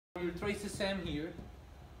Your TraceSM here,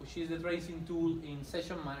 which is the tracing tool in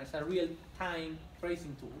Session Manager. It's a real-time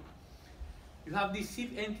tracing tool. You have this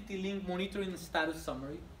SIP entity link monitoring status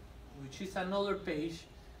summary, which is another page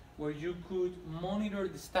where you could monitor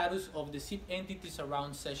the status of the SIP entities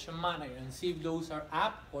around Session Manager and see if those are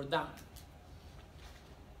up or down.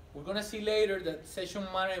 We're gonna see later that Session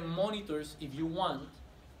Manager monitors, if you want,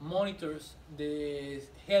 monitors the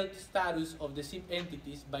health status of the SIP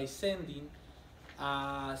entities by sending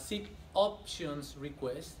a SIP options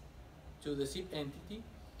request to the SIP entity,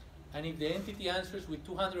 and if the entity answers with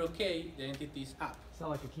 200 OK, the entity is up. Is that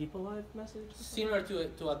like a keep alive message? Similar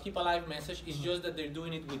to a keep alive message, it's just that they're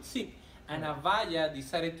doing it with SIP. And Avaya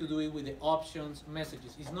decided to do it with the options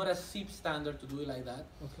messages. It's not a SIP standard to do it like that,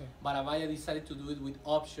 but Avaya decided to do it with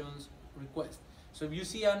options request. So if you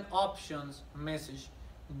see an options message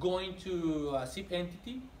going to a SIP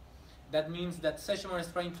entity, that means that Session Manager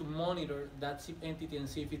is trying to monitor that SIP entity and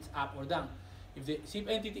see if it's up or down. If the SIP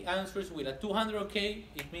entity answers with a 200 OK,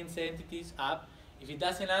 it means the entity is up. If it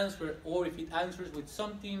doesn't answer, or if it answers with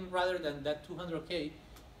something rather than that 200 OK, it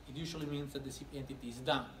usually means that the SIP entity is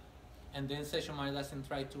down. And then Session Manager doesn't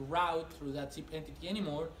try to route through that SIP entity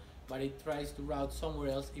anymore, but it tries to route somewhere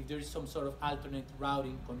else if there is some sort of alternate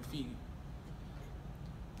routing configured.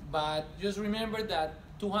 But just remember that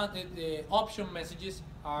the option messages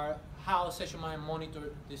are how Session Manager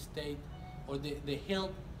monitor the state or the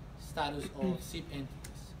health status of SIP entities.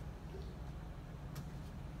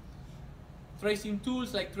 Tracing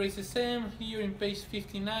tools like TraceSM here in page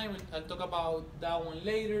 59, I'll talk about that one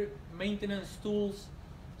later. Maintenance tools,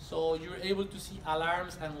 so you're able to see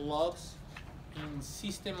alarms and logs in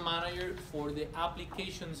System Manager for the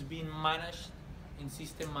applications being managed in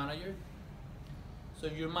System Manager. So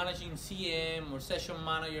if you're managing CM or Session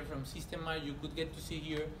Manager from System Manager, you could get to see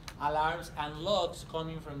here alarms and logs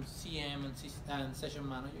coming from CM and Session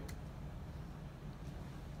Manager.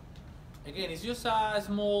 Again, it's just a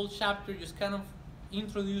small chapter, just kind of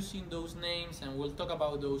introducing those names, and we'll talk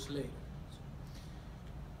about those later.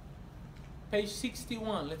 Page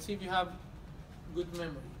 61, let's see if you have good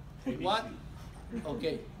memory. ABC. What?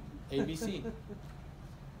 Okay, ABC.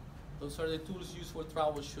 Those are the tools used for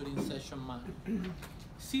troubleshooting Session Manager.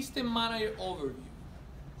 System Manager overview.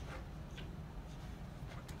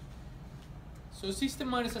 So System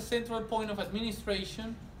Manager is a central point of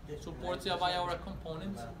administration, supports the Avaya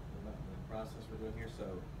components. The process we're doing here, so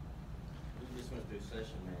we just went through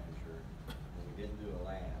Session Manager, and we didn't do a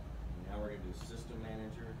lab. Now we're going to do System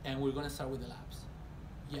Manager. And we're going to start with the labs.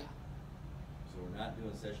 Yeah. So we're not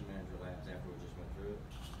doing Session Manager labs after we just went through it?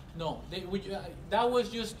 No, that was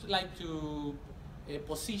just like to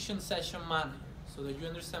position Session Manager so that you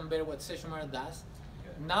understand better what Session Manager does.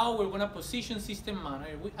 Okay. Now we're going to position System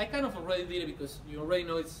Manager. I kind of already did it because you already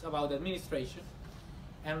know it's about administration.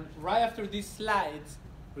 And right after these slides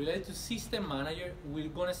related to System Manager, we're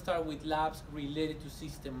going to start with labs related to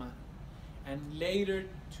System Manager. And later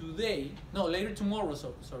tomorrow,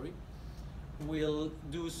 sorry, we'll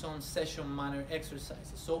do some Session Manager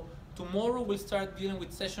exercises. So tomorrow we'll start dealing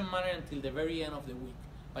with Session Manager until the very end of the week.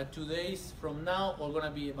 But today's from now all gonna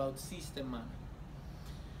be about System Manager.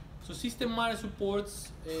 So System Manager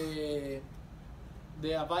supports the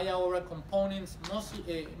Avaya Aura components,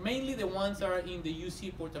 mainly the ones that are in the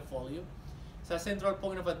UC portfolio. It's a central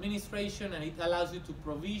point of administration, and it allows you to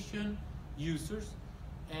provision users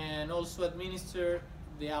and also administer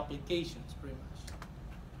the applications pretty much.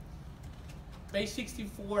 Page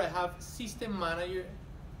 64, I have System Manager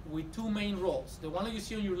with two main roles. The one that you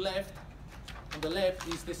see on your left, on the left,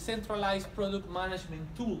 is the centralized product management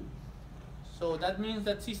tool. So that means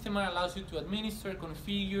that System Manager allows you to administer,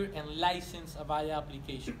 configure, and license Avaya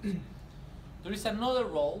applications. There is another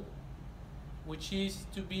role, which is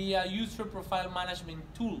to be a user profile management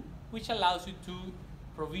tool, which allows you to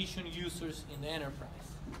provision users in the enterprise.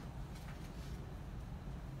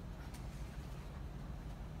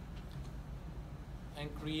 And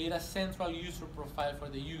create a central user profile for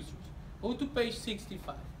the users. Go to page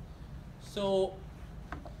 65. So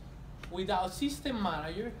without System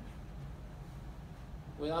Manager,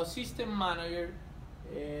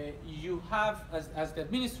 you have, as the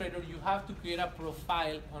administrator, you have to create a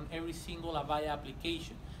profile on every single Avaya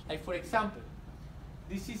application. Like for example,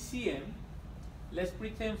 this is CM. Let's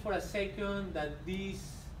pretend for a second that this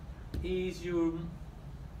is your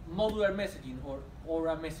modular messaging or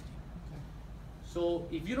Aura messaging. So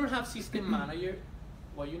if you don't have System Manager,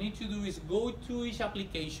 what you need to do is go to each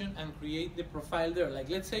application and create the profile there. Like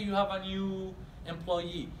let's say you have a new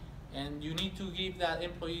employee and you need to give that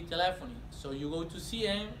employee telephony. So you go to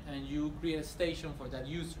CM and you create a station for that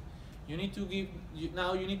user. You need to give,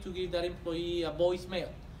 now you need to give that employee a voicemail.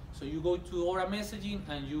 So you go to Aura messaging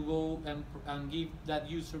and you go and give that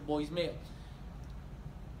user voicemail.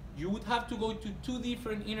 You would have to go to two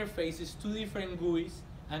different interfaces, two different GUIs,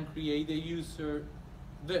 and create the user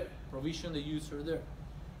there, provision the user there.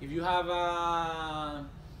 If you have a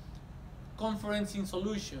conferencing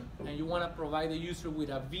solution and you want to provide the user with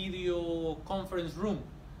a video conference room,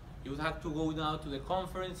 you would have to go now to the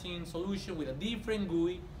conferencing solution with a different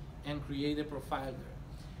GUI and create a profile there.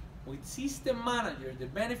 With System Manager, the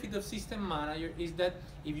benefit of System Manager is that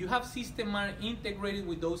if you have System Manager integrated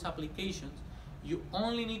with those applications, you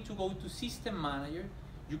only need to go to System Manager,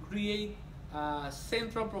 you create a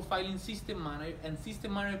central profiling System Manager, and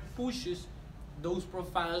System Manager pushes those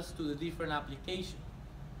profiles to the different applications.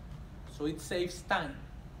 So it saves time.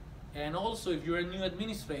 And also, if you're a new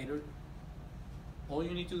administrator, all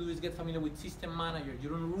you need to do is get familiar with System Manager. You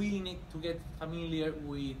don't really need to get familiar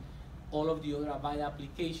with all of the other Avaya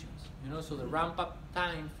applications. So the ramp up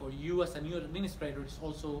time for you as a new administrator is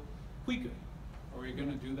also quicker. Are we going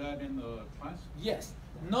to do that in the class? Yes,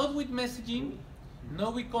 not with messaging,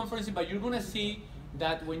 not with conferencing, but you're going to see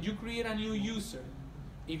that when you create a new user,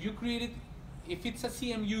 if it's a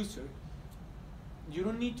CM user, you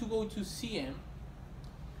don't need to go to CM.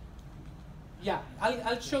 Yeah,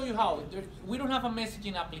 I'll show you how. We don't have a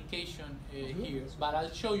messaging application here, but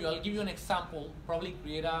I'll show you. I'll give you an example, probably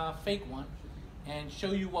create a fake one, and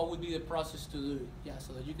show you what would be the process to do it. Yeah,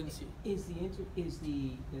 so that you can see. Is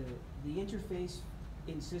the interface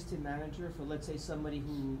in System Manager for, let's say, somebody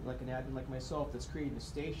who, like an admin like myself, that's creating a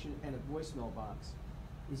station and a voicemail box?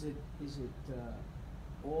 Is it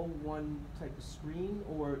all one type of screen,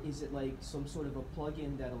 or is it like some sort of a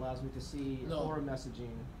plugin that allows me to see Aura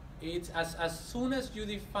messaging? It's as soon as you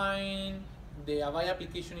define the Avaya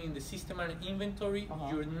application in the system and inventory,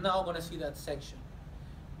 you're now going to see that section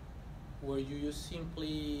where you just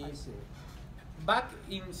simply. I see. Back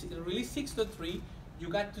in release 6.3, you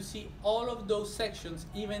got to see all of those sections,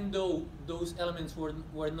 even though those elements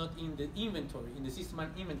were not in the inventory, in the system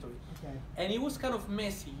and inventory. Okay. And it was kind of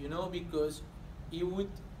messy, because you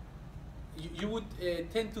would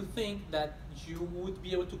tend to think that you would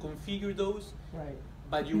be able to configure those. Right.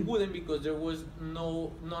 But you wouldn't, because there was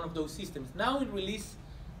none of those systems. Now in release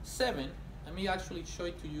 7, let me actually show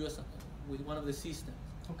it to you with one of the systems.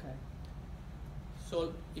 Okay.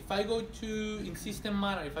 So if I go in System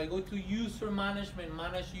Manager, if I go to User Management,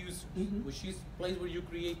 Manage Users, which is the place where you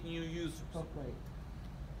create new users. Oh, right.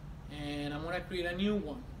 And I'm going to create a new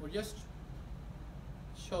one. We'll just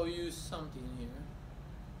show you something here.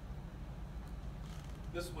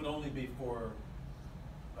 This would only be for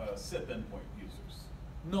SIP endpoint users.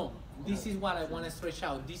 No, this is what I want to stretch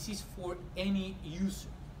out. This is for any user.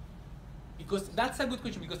 Because that's a good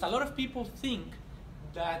question, because a lot of people think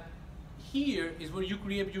that here is where you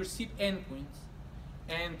create your SIP endpoints,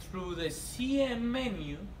 and through the CM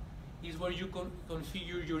menu is where you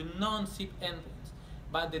configure your non-SIP endpoints.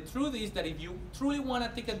 But the truth is that if you truly want to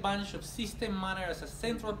take advantage of System Manager as a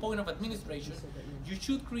central point of administration, you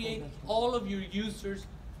should create all of your users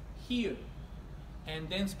here. And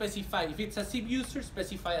then specify, if it's a SIP user,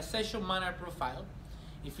 specify a session manager profile.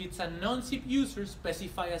 If it's a non-SIP user,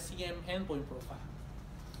 specify a CM endpoint profile.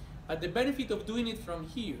 But the benefit of doing it from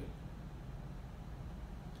here,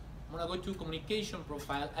 I'm gonna go to communication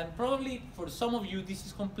profile, and probably for some of you this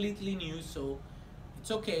is completely new, so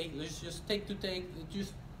it's okay. Let's just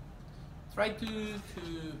just try to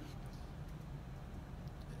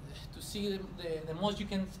see the most you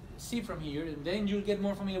can see from here, and then you'll get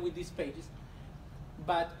more familiar with these pages.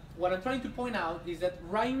 But what I'm trying to point out is that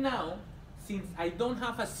right now, since I don't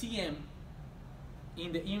have a CM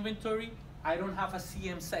in the inventory, I don't have a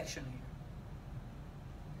CM section here.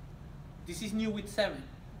 This is new with 7.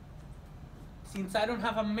 Since I don't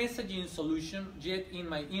have a messaging solution yet in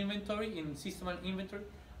my inventory, in system and inventory,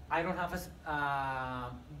 I don't have a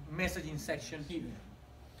messaging section here.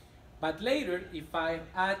 But later, if I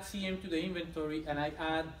add CM to the inventory and I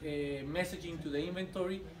add messaging to the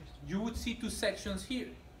inventory, you would see 2 sections here.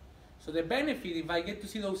 So the benefit, if I get to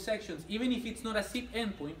see those sections, even if it's not a SIP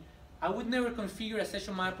endpoint, I would never configure a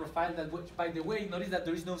session manager profile that, which, by the way, notice that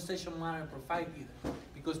there is no session manager profile either,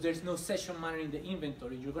 because there's no session manager in the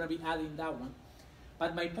inventory. You're going to be adding that one.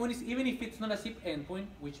 But my point is, even if it's not a SIP endpoint,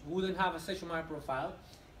 which wouldn't have a session manager profile,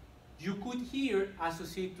 you could here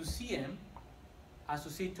associate to CM,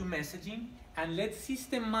 associate to messaging, and let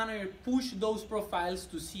System Manager push those profiles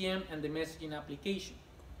to CM and the messaging application.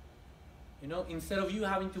 Instead of you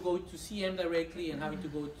having to go to CM directly and having to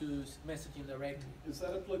go to messaging directly. Is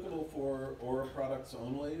that applicable for Aura products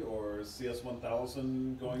only, or is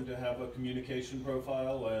CS1000 going to have a communication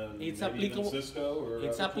profile and It's maybe applicable. even Cisco or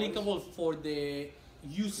It's other applicable toys? for the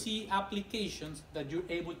you see applications that you're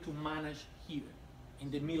able to manage here in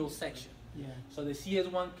the middle section. Yeah. So the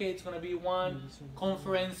CS1K is going to be one,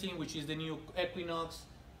 conferencing, which is the new Equinox,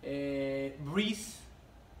 Breeze,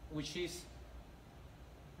 which is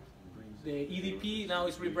the EDP now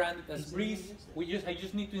is rebranded as Breeze. I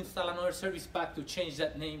just need to install another service pack to change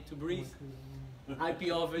that name to Breeze.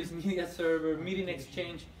 IP Office, Media Server, Meeting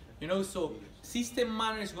Exchange, you know, so System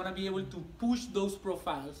Manager is going to be able to push those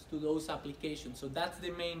profiles to those applications. So that's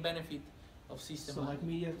the main benefit of System So Manager. like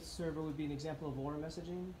Media Server would be an example of Aura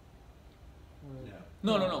messaging? Or-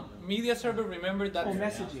 No. Media Server, remember that Oh,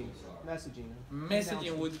 messaging. Messaging.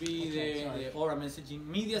 messaging would be Okay, sorry. the Aura messaging.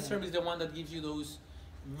 Media Server is the one that gives you those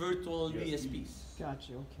virtual VSPs.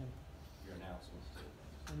 Gotcha, okay. Your announcements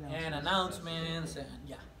too. And announcements, and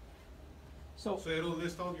yeah. So, So it'll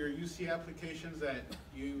list all your UC applications that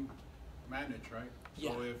you manage, right?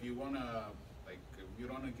 Yeah. So if you wanna, like, if you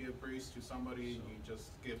wanna give Breeze to somebody, you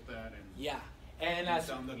just skip that and Yeah, and it's as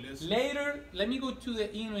on the list. later, let me go to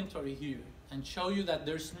the inventory here and show you that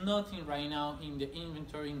there's nothing right now in the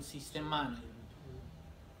inventory in System Manager.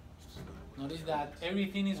 Notice that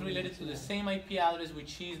everything is related to the same IP address,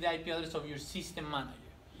 which is the IP address of your System Manager.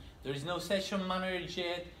 There is no Session Manager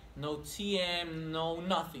yet, no TM, no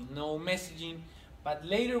nothing, no messaging. But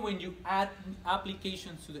later when you add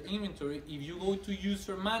applications to the inventory, if you go to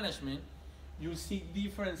User Management, you'll see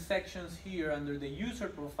different sections here under the user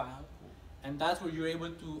profile, and that's where you're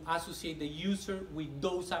able to associate the user with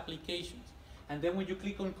those applications. And then when you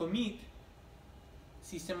click on Commit,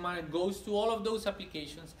 System Manager goes to all of those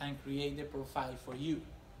applications and create the profile for you.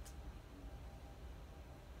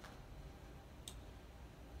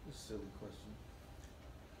 A silly question.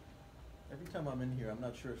 Every time I'm in here, I'm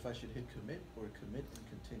not sure if I should hit commit or commit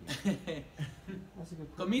and continue. that's a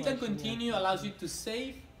good Commit and question, continue yeah. allows you to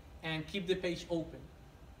save and keep the page open.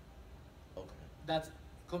 Okay, That's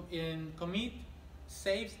in commit,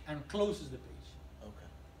 saves and closes the page. okay.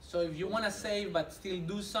 So if you want to save but still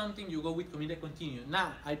do something, you go with commit and continue.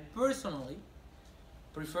 Now, I personally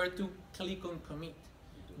prefer to click on commit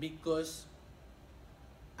because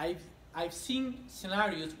I've seen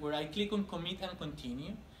scenarios where I click on commit and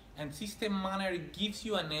continue, and System Manager gives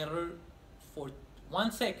you an error for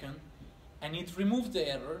 1 second, and it removes the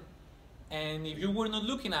error. And if you were not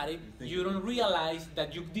looking at it, you don't realize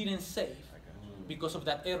that you didn't save I got you. because of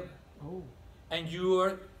that error. Oh, And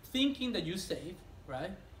you're thinking that you saved,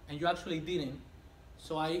 right? And you actually didn't.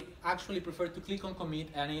 So I actually prefer to click on commit,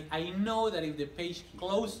 and I know that if the page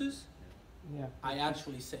closes, yeah. I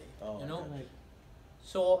actually save. Oh, You know. okay. Right.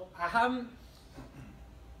 So I'm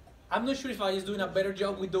not sure if I was doing a better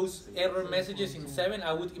job with those error messages in 7.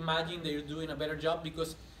 I would imagine they're doing a better job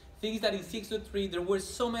because things that in 6.3 there were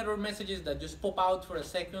some error messages that just pop out for a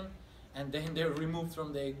second and then they're removed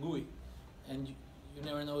from the GUI, and you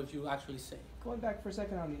never know if you actually save. Going back for a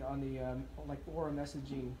second on the like Aura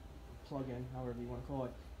messaging plugin, however you want to call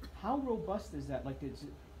it, how robust is that? Like,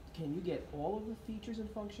 can you get all of the features and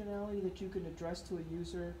functionality that you can address to a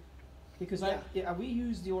user? Because we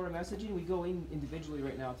use the Aura messaging. We go in individually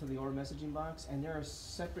right now to the Aura messaging box, and there are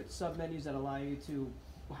separate submenus that allow you to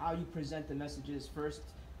how you present the messages: first,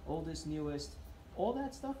 oldest, newest. All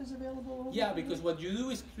that stuff is available. Over Yeah, there? because what you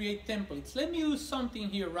do is create templates. Let me do something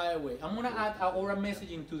here right away. I'm gonna add a Aura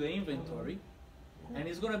messaging to the inventory, and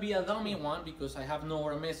it's gonna be a dummy one because I have no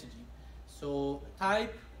Aura messaging. So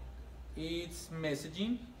type it's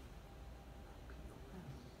messaging.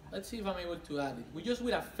 Let's see if I'm able to add it. We just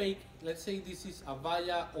with a fake. Let's say this is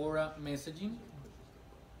Avaya Aura messaging.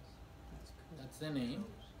 That's the name.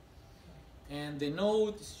 And the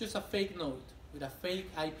node is just a fake node with a fake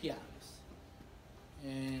IP address.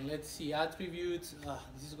 And let's see, attributes.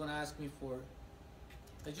 This is gonna ask me for,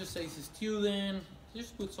 let's just say it's a student.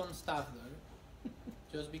 Just put some stuff there,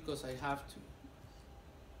 just because I have to.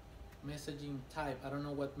 Messaging type, I don't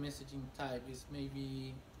know what messaging type is,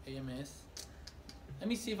 maybe AMS. Let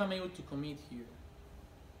me see if I'm able to commit here.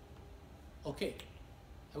 Okay,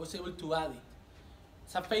 I was able to add it.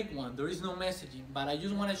 It's a fake one, there is no messaging, but I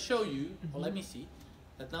just wanna show you, or let me see,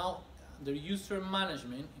 that now the user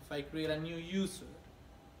management, if I create a new user,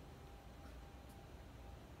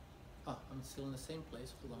 I'm still in the same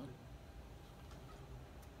place, hold on.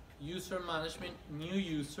 User management, new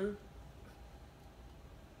user,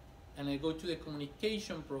 and I go to the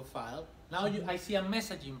communication profile. Now I see a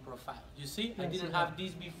messaging profile. You see, I Yes, didn't yeah. have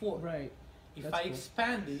this before. Right. If That's I cool.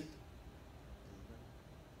 expand it,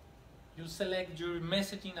 you select your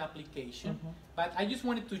messaging application. Mhm. But I just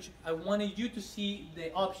wanted to, I wanted you to see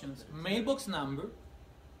the options: mailbox number,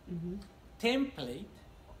 Mm-hmm. template,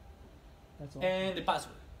 That's all. and the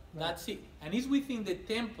password. Right. That's it. And it's within the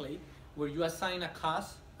template where you assign a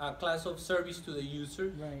class of service to the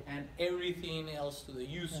user, Right. and everything else to the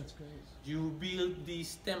user. That's great. You build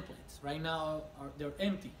these templates. Right now they're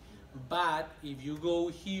empty, but if you go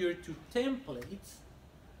here to templates,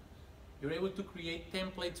 you're able to create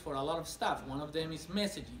templates for a lot of stuff. One of them is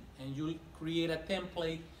messaging, and you create a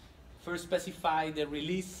template, first specify the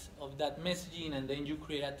release of that messaging, and then you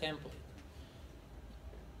create a template.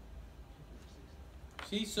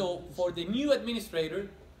 See, so for the new administrator,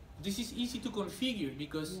 this is easy to configure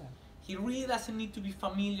because Yeah. he really doesn't need to be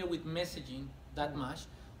familiar with messaging that much.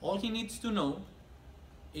 All he needs to know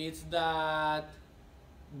is that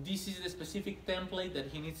this is the specific template that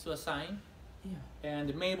he needs to assign, Yeah. and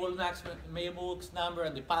the mailbox number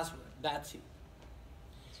and the password. That's it.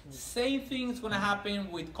 That's Same thing is going to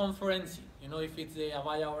happen with conferencing. You know, if it's a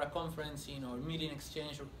Avaya or a conferencing or meeting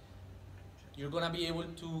exchange, you're going to be able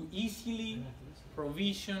to easily great.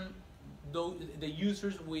 provision the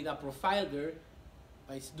users with a profile there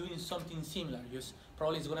by doing something similar. Just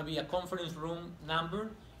probably it's going to be a conference room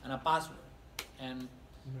number and a password, and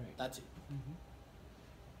Right. that's it. Mhm.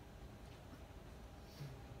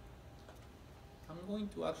 I'm going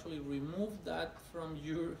to actually remove that from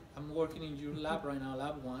your, I'm working in your lab right now,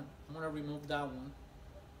 lab 1. I'm going to remove that one.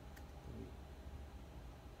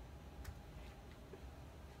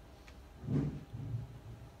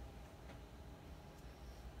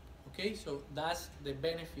 Okay, so that's the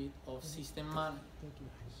benefit of system manager. Thank you.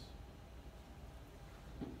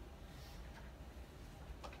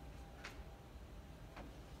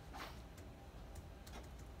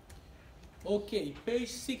 Okay, page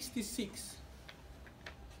 66.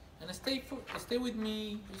 And stay with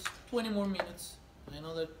me just 20 more minutes. I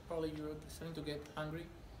know that probably you're starting to get hungry,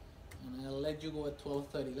 and I'll let you go at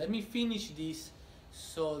 12:30. Let me finish this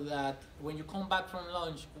so that when you come back from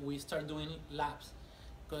lunch, we start doing labs.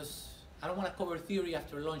 Because I don't want to cover theory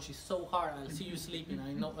after lunch. It's so hard. I'll see you sleeping.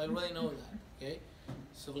 I already know that. Okay,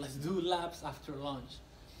 so let's do labs after lunch.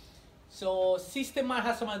 So System Man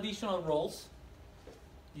has some additional roles.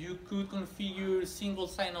 You could configure single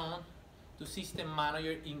sign-on to System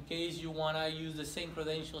Manager in case you want to use the same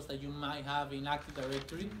credentials that you might have in Active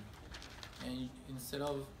Directory. And instead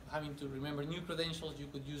of having to remember new credentials, you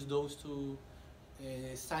could use those to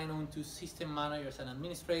sign on to System Manager as an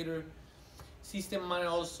administrator. System Manager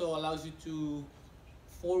also allows you to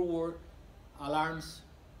forward alarms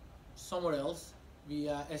somewhere else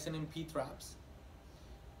via SNMP traps.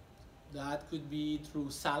 That could be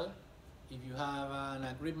through SAL. If you have an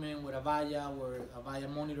agreement with Avaya where Avaya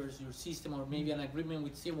monitors your system, or maybe an agreement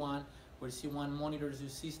with C1 where C1 monitors your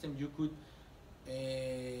system, you could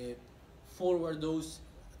forward those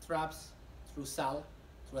traps through SAL,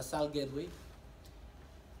 through a SAL gateway.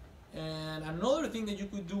 And another thing that you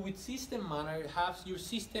could do with System Manager, have your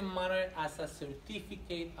System Manager as a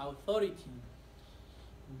certificate authority.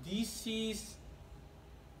 This is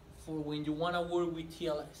for when you want to work with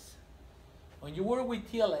TLS. When you work with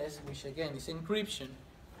TLS, which again is encryption,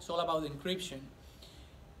 it's all about encryption,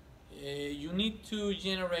 you need to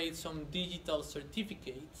generate some digital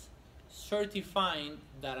certificates certifying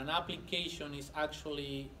that an application is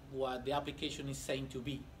actually what the application is saying to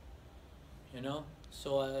be. You know,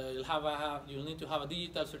 so you'll need to have a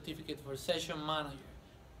digital certificate for Session Manager,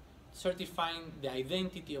 certifying the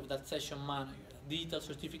identity of that Session Manager, digital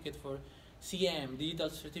certificate for CM, digital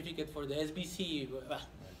certificate for the SBC.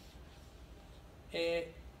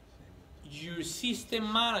 Your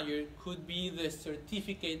System Manager could be the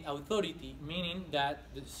certificate authority, meaning that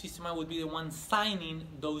the system manager would be the one signing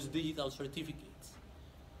those digital certificates.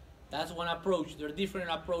 That's one approach. There are different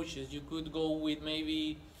approaches. You could go with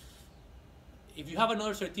maybe, if you have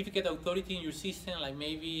another certificate authority in your system, like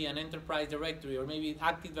maybe an enterprise directory or maybe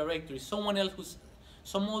Active Directory, someone else who's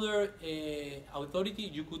some other authority,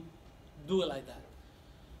 you could do it like that.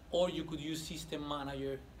 Or you could use System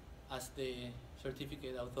Manager as the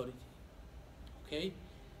certificate authority. Okay?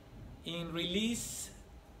 In release,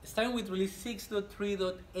 starting with release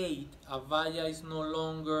 6.3.8, Avaya is no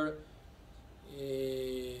longer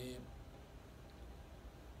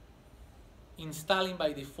installing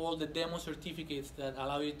by default the demo certificates that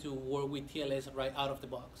allow you to work with TLS right out of the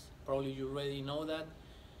box. Probably you already know that,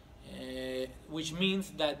 which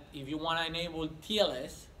means that if you want to enable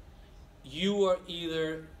TLS, you are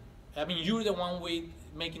either, you're the one with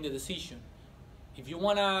making the decision. If you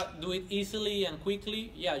want to do it easily and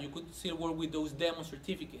quickly, yeah, you could still work with those demo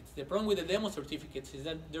certificates. The problem with the demo certificates is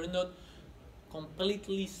that they're not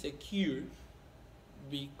completely secure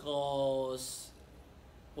because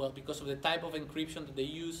of the type of encryption that they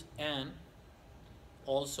use, and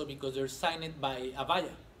also because they're signed by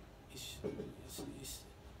Avaya.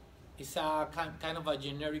 It's a kind of a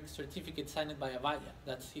generic certificate signed by Avaya.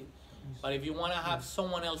 That's it. But if you want to have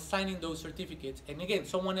someone else signing those certificates, and again,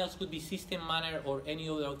 someone else could be system manager or any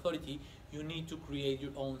other authority, you need to create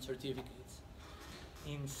your own certificates.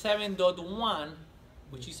 In 7.1,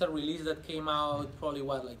 which is a release that came out probably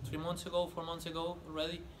like 3 months ago, 4 months ago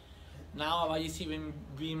already, now Avaya is even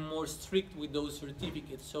being more strict with those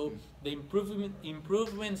certificates. So the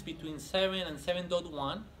improvements between 7 and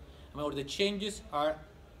 7.1, or the changes are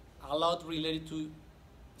a lot related to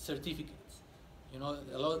certificates. You know,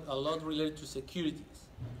 a lot related to securities.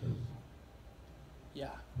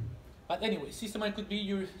 Yeah. But anyway, system manager could be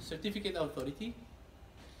your certificate authority.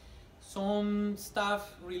 Some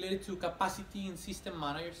stuff related to capacity in system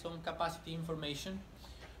manager, some capacity information.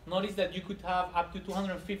 Notice that you could have up to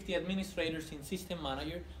 250 administrators in system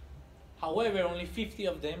manager. However, only 50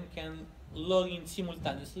 of them can log in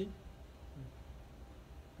simultaneously,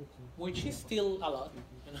 which is still a lot,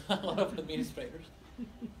 you know, a lot of administrators.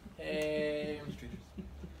 In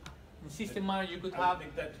system manager, you could I have. would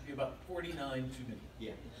think that to be about 49 too many.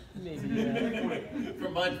 Yeah. Maybe.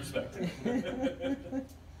 From my perspective.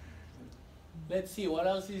 Let's see what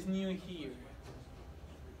else is new here.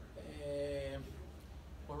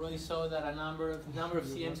 Already saw that a number of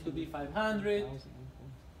CMs could be 500.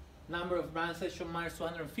 Number of branch session managers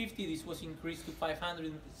 250. This was increased to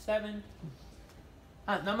 507.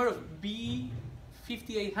 Number of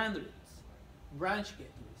B5800s, branch gateways.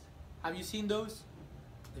 Have you seen those?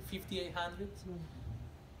 The 5800s?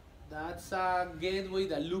 That's a gateway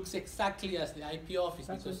that looks exactly as the IP office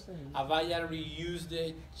because Avaya reused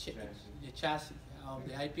the chassis of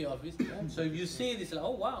the IP office. So if you see it, it's like,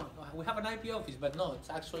 oh wow, we have an IP office, but no, it's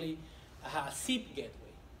actually a SIP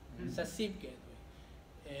gateway. It's a SIP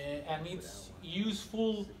gateway. And it's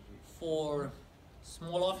useful for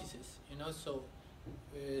small offices, you know, so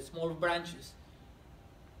small branches.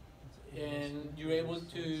 And you're able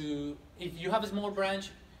to, if you have a small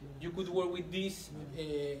branch, you could work with this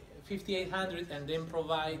 5800 and then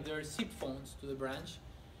provide their SIP phones to the branch,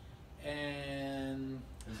 and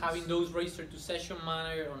having those registered to session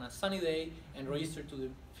manager on a sunny day and registered to the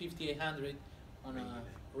 5800 on a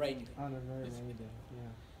rainy day. On a very rainy day,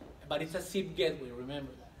 yeah. But it's a SIP gateway,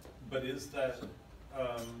 remember that. But is that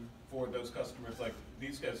for those customers, like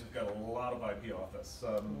these guys have got a lot of IP office.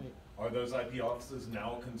 Right. Are those IP offices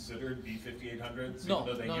now considered B5800s, No, even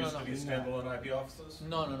though they no, used no, to be no. standalone IP offices?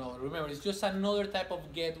 No. Remember, it's just another type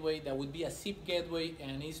of gateway that would be a SIP gateway,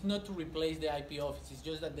 and it's not to replace the IP office. It's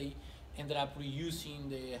just that they ended up reusing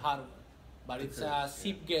the hardware, but it's a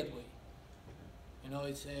SIP gateway. You know,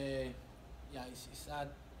 it's a it's a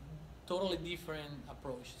totally different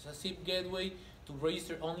approach. It's a SIP gateway to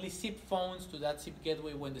register only SIP phones to that SIP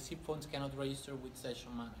gateway when the SIP phones cannot register with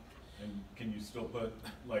session manager. And can you still put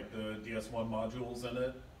like the DS1 modules in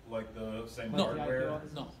it, like the same No. hardware?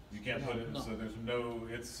 No. You can't put it, No. so there's no,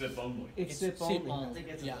 it's SIP only. It's It's SIP SIP only. only. I think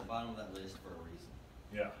it's Yeah. at the bottom of that list for a reason.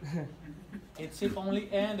 Yeah. It's SIP only,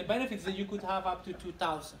 and the benefits that you could have up to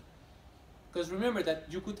 2,000. Because remember that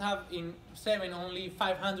you could have in 7 only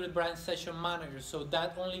 500 branch session managers, so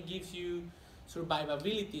that only gives you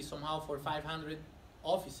survivability somehow for 500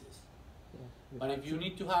 offices. Yeah. But if you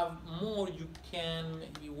need to have more, you can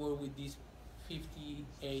maybe work with these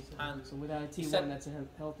 5800. So without a T1, Except- that's a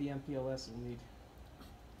healthy MPLS we'll need.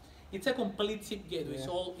 It's a complete SIP gateway.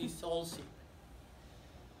 Yeah. It's all SIP,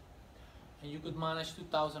 and you could manage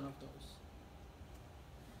 2,000 of those.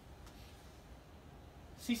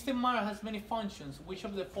 System manager has many functions. Which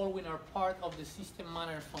of the following are part of the system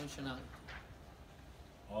manager functionality?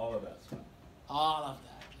 All of that stuff. All of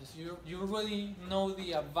that. Yes, you already know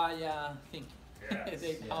the Avaya thinking.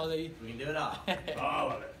 Yes. How they We can do it all.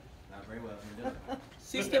 All of it. Not very well, we can do it.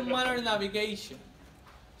 System manager navigation.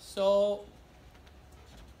 So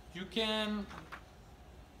you can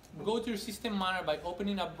go to your system manager by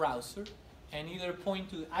opening a browser and either point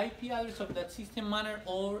to the IP address of that system manager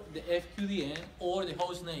or the FQDN or the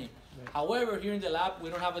host name. Right. However, here in the lab we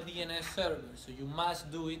don't have a DNS server, so you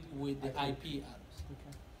must do it with the IP address.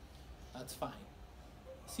 Okay. That's fine.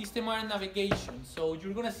 System manager navigation. So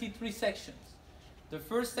you're gonna see 3 sections. The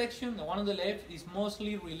first section, the one on the left, is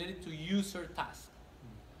mostly related to user tasks.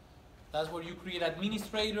 That's where you create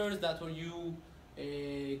administrators, that's where you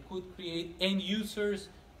could create end users,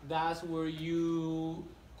 that's where you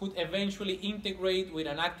could eventually integrate with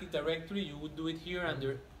an Active Directory. You would do it here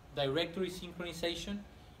under directory synchronization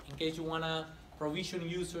in case you want to provision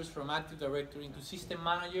users from Active Directory into System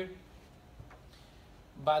Manager.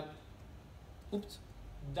 But, oops,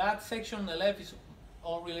 that section on the left is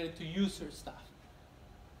all related to user stuff.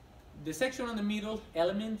 The section on the middle,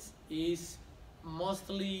 elements, is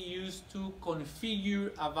mostly used to configure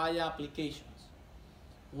Avaya applications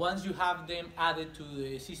once you have them added to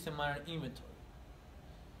the system manager inventory.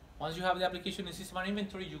 Once you have the application in system manager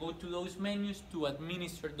inventory, you go to those menus to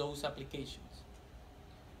administer those applications.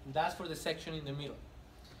 That's for the section in the middle.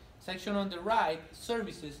 Section on the right,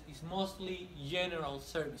 services, is mostly general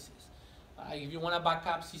services. If you want to back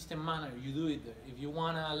up system manager, you do it there. If you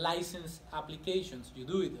want to license applications, you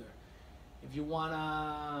do it there. If you want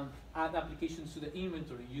to add applications to the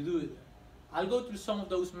inventory, you do it there. I'll go through some of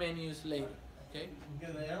those menus later, okay?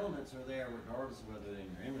 Because the elements are there regardless of whether they're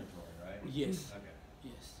in your inventory, right? Yes, Okay.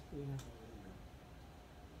 yes. Yeah.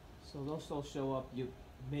 So those all show up, you,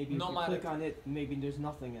 maybe if No you matter- click on it, maybe there's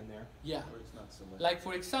nothing in there. Yeah. Or it's not selected. Like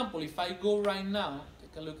for example, if I go right now,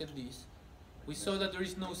 take a look at this. We saw that there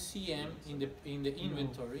is no CM in the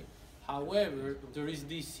inventory. However, there is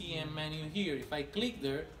this CM menu here. If I click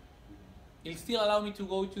there, it'll still allow me to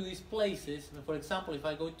go to these places. For example, if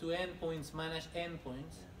I go to endpoints, manage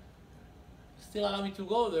endpoints, still allow me to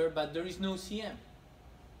go there, but there is no CM.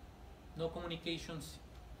 No communications,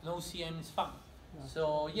 no CM is found. Yeah.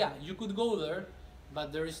 So yeah, you could go there,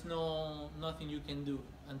 but there is nothing you can do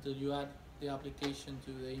until you add the application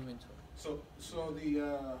to the inventory. So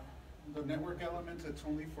the network element, it's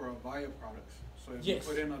only for Avaya products. So if Yes. you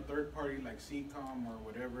put in a third party like CCOM or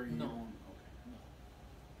whatever, you No. won't.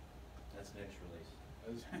 That's next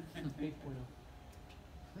release. Okay. 8.0.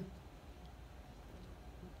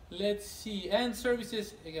 Let's see, and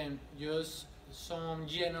services, again, just some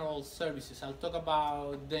general services. I'll talk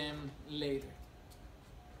about them later.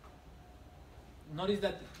 Notice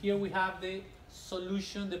that here we have the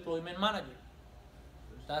Solution Deployment Manager.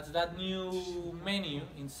 That's that new menu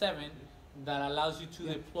in 7 that allows you to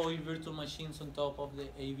deploy virtual machines on top of the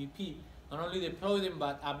AVP. Not only deploy them,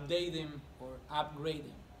 but update them or upgrade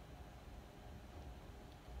them.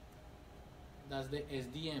 That's the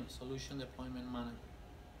SDM, Solution Deployment Manager.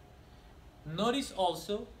 Notice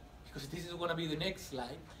also, because this is going to be the next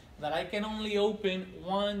slide, that I can only open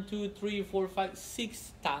 1, 2, 3, 4, 5,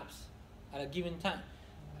 6 tabs at a given time.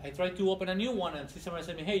 I try to open a new one and system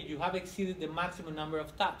says me, hey, you have exceeded the maximum number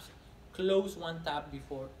of tabs. Close one tab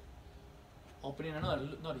before opening another.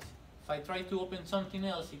 Notice, if I try to open something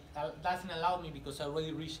else, it doesn't allow me because I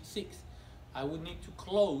already reached 6. I would need to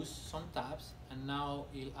close some tabs, and now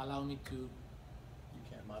it'll allow me to. You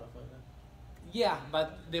can't modify that? Yeah,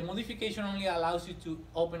 but the modification only allows you to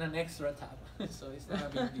open an extra tab, so it's not a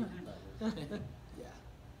big deal. Yeah.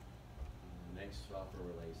 Next software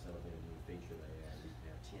release, that'll be a new feature they add. You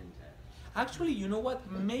can have 10 tabs. Actually, you know what?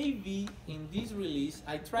 Maybe in this release,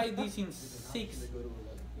 I tried this in 6.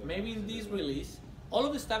 Maybe in this release, all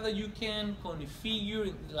of the stuff that you can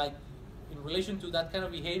configure, like in relation to that kind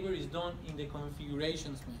of behavior, is done in the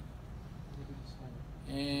configurations menu.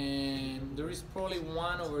 And there is probably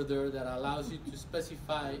one over there that allows you to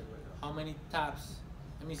specify how many tabs.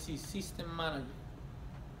 Let me see, System Manager,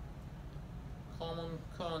 Common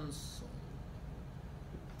Console.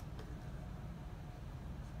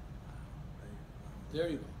 There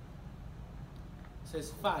you go. It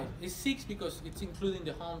says 5. It's 6 because it's including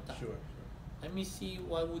the home tab. Sure. Let me see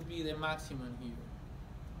what would be the maximum here.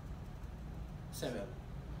 7.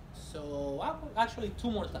 So actually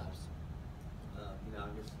 2 more tabs. You know,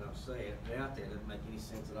 I guess what I'll say, if they're out there, it doesn't make any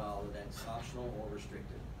sense at all that that's optional or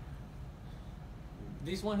restricted.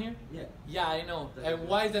 This one here? Yeah. Yeah, I know. And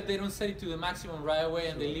why is that they don't set it to the maximum right away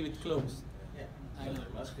and they leave it closed? Yeah. I know. There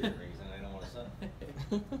must be a reason they don't want to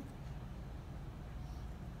say.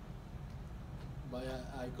 But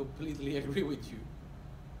I completely agree with you.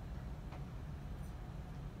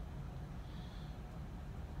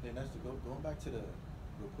 Hey, Nestor, going back to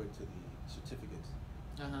real quick to the certificates.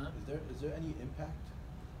 Uh-huh. Is there any impact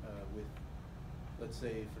with, let's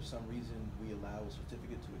say, for some reason we allow a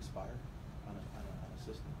certificate to expire on a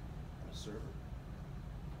system, on a server,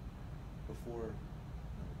 before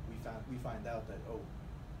we find out that, oh,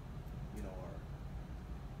 you know, our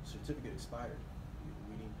certificate expired,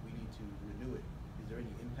 we need to renew it. Is there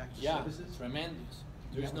any impact to Yeah, services? tremendous.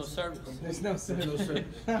 There's no service. There's no service. No service.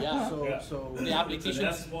 Yeah. So The application-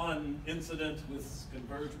 It's an S1 incident with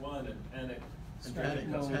Converge 1 and Panic. panic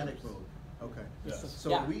mode. mode. Okay. Yes. So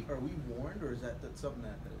Yeah. are we warned, or is that something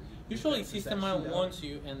that Usually is that system shoot manager out? warns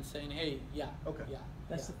you and saying, hey, yeah, Okay. yeah.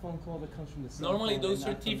 That's yeah. the phone call that comes from the cell Normally phone those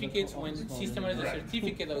and not from the certificates, phone when phone. system manager Right.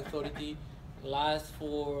 certificate authority, last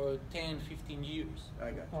for 10, 15 years.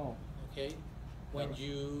 I got you. Oh, Okay? When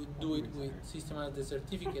you do it with system manager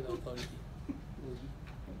certificate authority.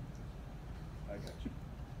 I got you.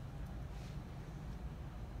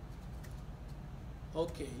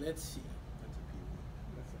 Okay, let's see. That's a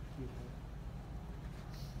PV. that's a cute one.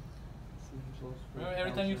 See, Close for Remember,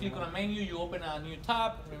 every time you browser click on a menu, you open a new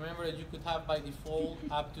tab. Remember that you could have by default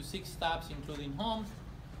up to 6 tabs, including home.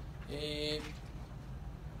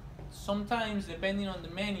 Sometimes, depending on the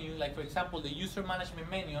menu, like for example, the user management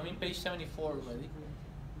menu, I'm in page 74 already,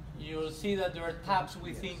 you'll see that there are tabs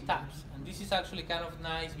within tabs. And this is actually kind of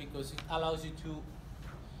nice because it allows you to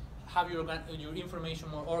have your information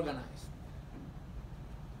more organized.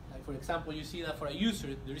 Like for example, you see that for a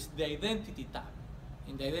user, there is the identity tab.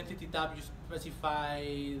 In the identity tab, you specify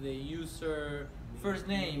the user first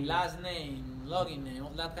name, last name, login name,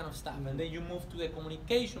 all that kind of stuff. And then you move to the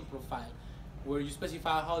communication profile, where you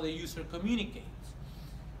specify how the user communicates.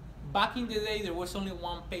 Back in the day, there was only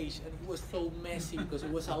one page, and it was so messy because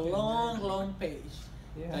it was a long, long page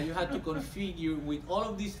that you had to configure with all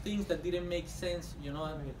of these things that didn't make sense, you know.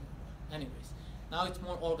 Anyways, now it's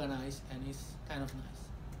more organized and it's kind of nice.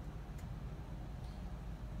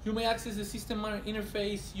 You may access the system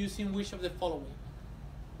interface using which of the following?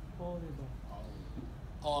 All of the above.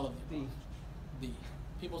 All of the D. above. D.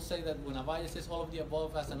 People say that when Avaya says all of the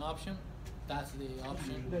above as an option, that's the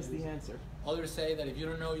option. That's the answer. Others say that if you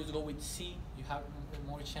don't know, you just go with C. You have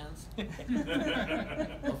more chance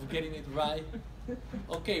of getting it right.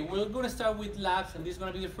 Okay, we're going to start with labs, and this is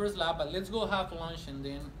going to be the first lab. But let's go have lunch, and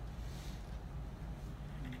then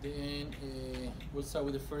we'll start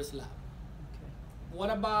with the first lab. Okay. What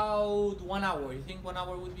about 1 hour? You think 1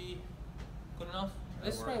 hour would be good enough?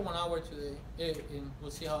 Let's try 1 hour today, and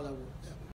we'll see how that works.